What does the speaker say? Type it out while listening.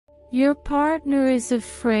Your partner is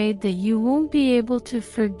afraid that you won't be able to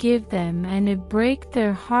forgive them, and it breaks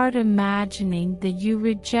their heart imagining that you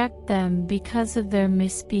reject them because of their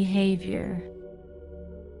misbehavior.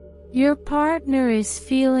 Your partner is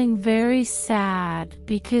feeling very sad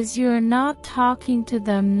because you are not talking to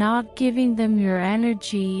them, not giving them your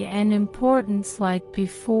energy and importance like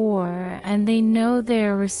before, and they know they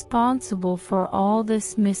are responsible for all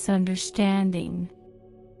this misunderstanding.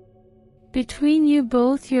 Between you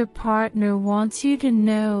both, your partner wants you to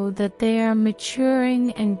know that they are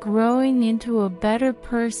maturing and growing into a better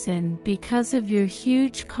person because of your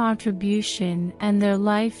huge contribution and their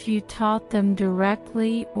life you taught them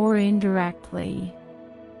directly or indirectly.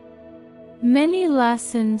 Many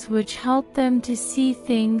lessons which help them to see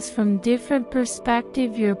things from different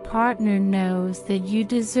perspective. Your partner knows that you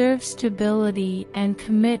deserve stability and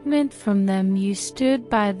commitment from them. You stood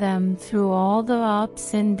by them through all the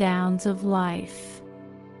ups and downs of life.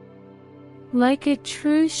 Like a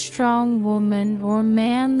true strong woman or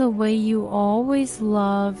man, the way you always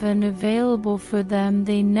love and available for them,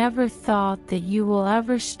 they never thought that you will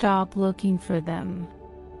ever stop looking for them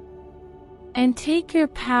and take your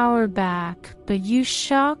power back, but you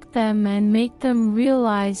shock them and make them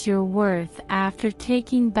realize your worth after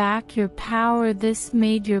taking back your power. This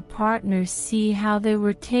made your partner see how they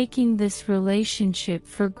were taking this relationship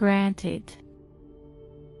for granted.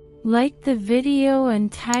 Like the video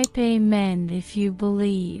and type amen if you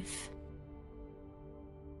believe.